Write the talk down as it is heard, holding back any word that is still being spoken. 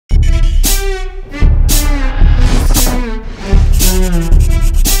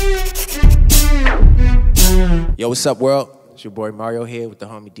what's up, world? It's your boy Mario here with the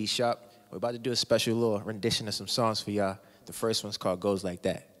homie DSharp. We're about to do a special little rendition of some songs for y'all. The first one's called Goes Like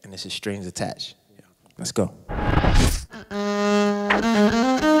That, and this is Strings Attached. Yeah. Let's go.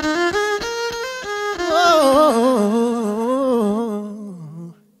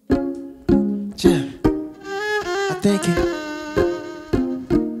 Oh, yeah.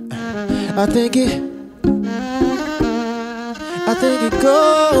 I think it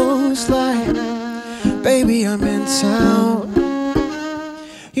goes like, baby, I'm in town.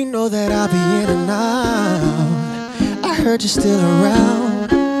 You know that I'll be in and out. I heard you're still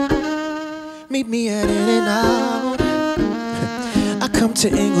around. Meet me at In and Out. I come to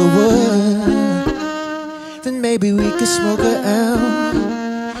Inglewood. Then maybe we could smoke a L.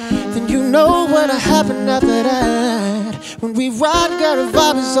 Then you know what'll happen after that. When we ride, girl, the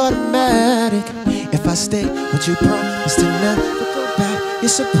vibe is automatic. If I stay, would you promise to never go back? You're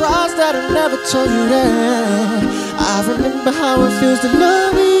surprised that I never told you that. I remember how it feels to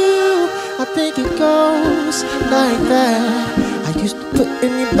love you. I think it goes like that. I used to put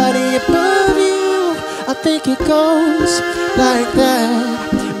anybody above you. I think it goes like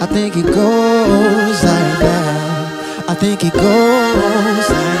that. I think it goes like that. I think it goes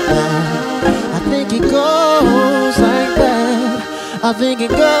like that. I think it goes like that. I think it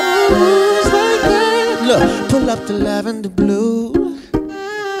goes like that. Look, pull up the lavender blue.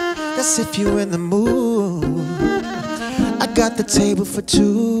 That's if you in the mood. I got the table for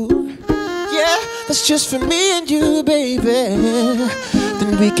two. Yeah, that's just for me and you, baby.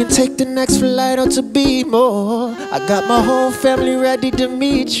 Then we can take the next flight out to be more. I got my whole family ready to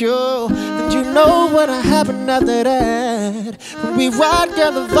meet you. And you know what'll happen after that. When we ride,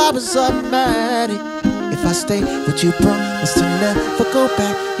 girl, the vibe is automatic. If I stay, would you promise to never go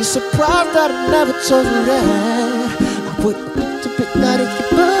back? You're surprised that I never told you that. I wouldn't think to pick that if you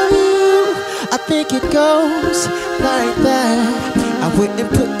love you. I think it goes like that. I wouldn't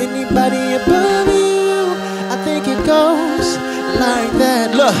put anybody above you. I think it goes like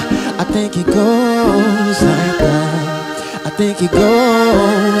that. Look, I think it goes like that. I think it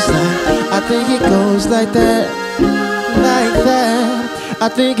goes like, I think it goes like that. Like that. I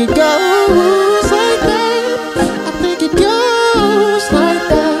think it goes like that. I think it goes like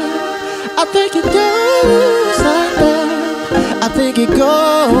that. I think it goes like that. I think it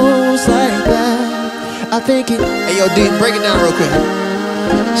goes like that. I think it. Hey yo, D, break it down real quick.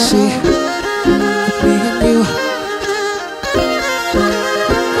 See, me and you.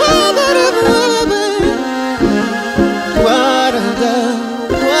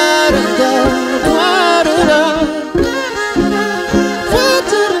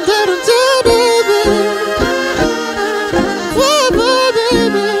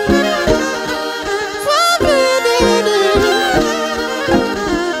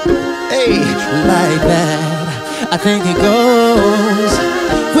 Like that, I think it goes.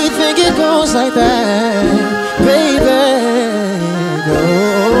 We think it goes like that, baby. It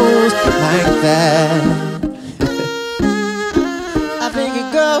goes like that. I think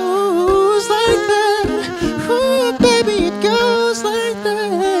it goes like that. Ooh, baby, it goes like that.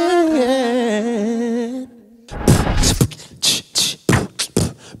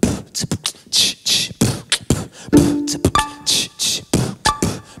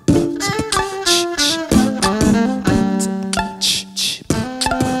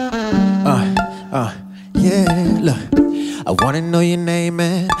 Yeah, look, I wanna know your name,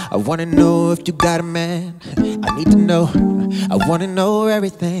 man. I wanna know if you got a man. I need to know, I wanna know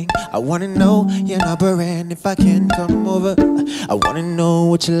everything. I wanna know your number and if I can come over. I wanna know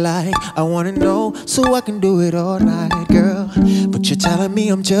what you like. I wanna know so I can do it all night, girl. But you're telling me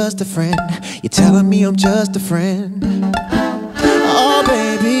I'm just a friend. You're telling me I'm just a friend. Oh,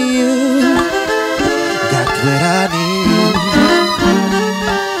 baby, you got what I need.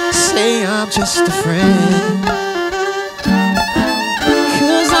 Say I'm just a friend,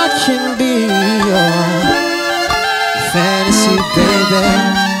 'cause I can be your fantasy, baby.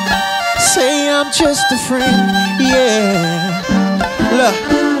 Say I'm just a friend, yeah. Look,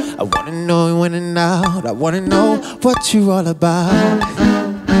 I wanna know when and out. I wanna know what you're all about.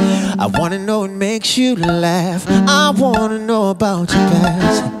 I wanna know what makes you laugh. I wanna know about your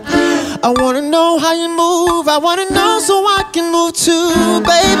past. I wanna know how you move. I wanna know so I can move too,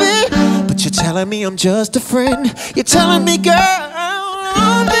 baby. But you're telling me I'm just a friend. You're telling me, girl,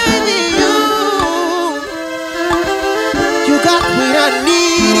 oh, baby, you got what I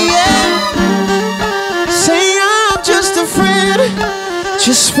need, yeah. Say I'm just a friend.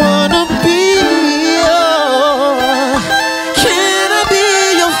 Just wanna be your, can I be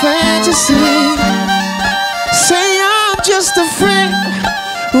your fantasy? Say I'm just a friend.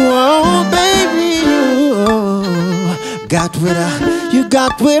 Whoa, baby, oh. got what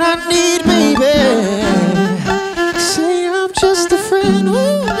I need, baby. Say I'm just a friend,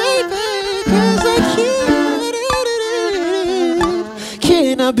 ooh, baby, 'cause I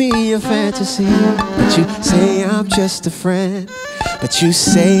can I be your fantasy? But you say I'm just a friend. But you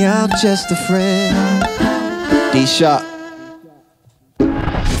say I'm just a friend. DSharp.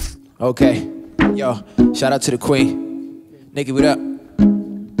 Okay, yo, shout out to the queen. Nicki, what up?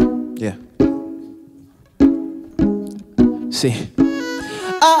 Yeah. See,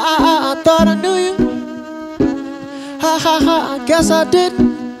 I thought I knew you. Ha ha ha, I guess I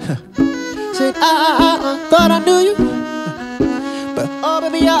didn't. Said I thought I knew you. But oh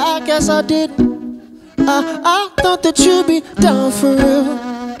baby, I guess I didn't. I thought that you'd be down for real.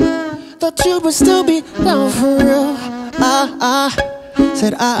 Thought you would still be down for real.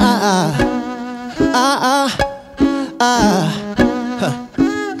 Said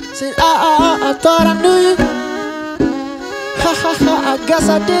Said I thought I knew you. Ha ha ha, I guess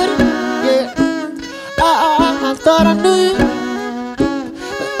I didn't. Yeah. I thought I knew you.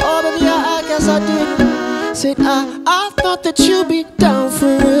 But oh baby, I guess I didn't. Said I thought that you'd be down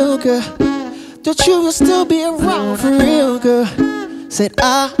for real, girl. That you would still be around for real, girl. Said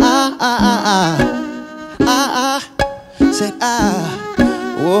said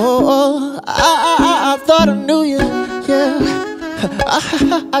whoa, I thought I knew you, yeah.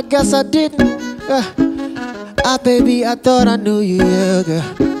 I guess I didn't. Baby, I thought I knew you, yeah, girl.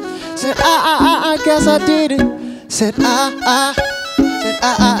 Said I guess I didn't. Said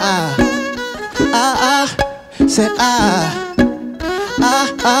said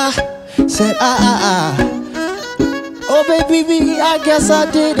said oh baby, I guess I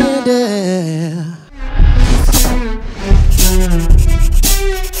didn't.